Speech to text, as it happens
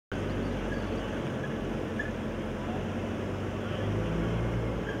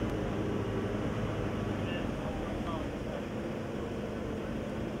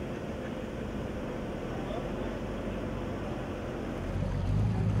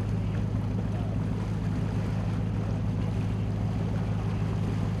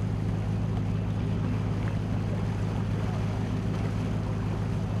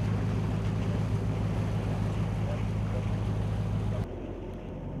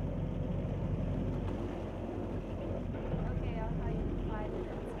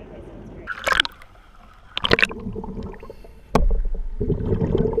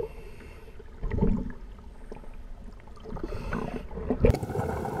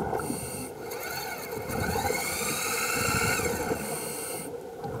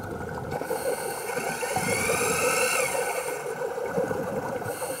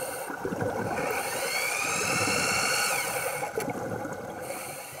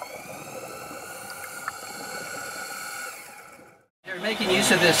making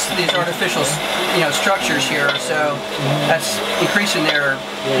use of these artificial, structures here, so that's increasing their,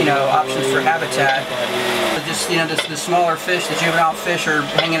 options for habitat. But just, the smaller fish, the juvenile fish, are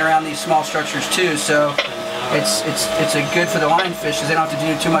hanging around these small structures too. So it's a good for the lionfish because they don't have to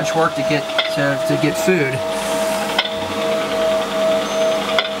do too much work to get food.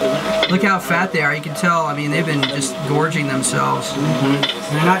 Look how fat they are. You can tell. I mean, they've been just gorging themselves.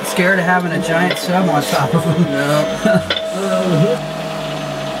 Mm-hmm. They're not scared of having a giant sub on top of them. No.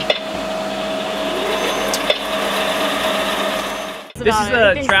 This is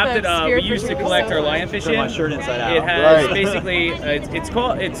a trap that we used to collect our lionfish in. My shirt inside out. It has basically, it's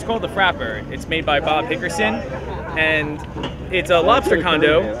called the Frapper. It's made by Bob Hickerson, and it's a lobster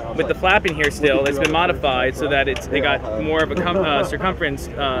condo with the flapping here still. It's been modified so that they got more of a circumference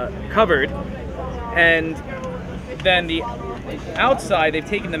covered, and then the outside they've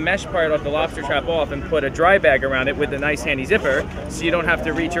taken the mesh part of the lobster trap off and put a dry bag around it with a nice handy zipper, so you don't have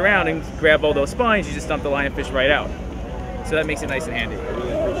to reach around and grab all those spines. You just dump the lionfish right out. So that makes it nice and handy.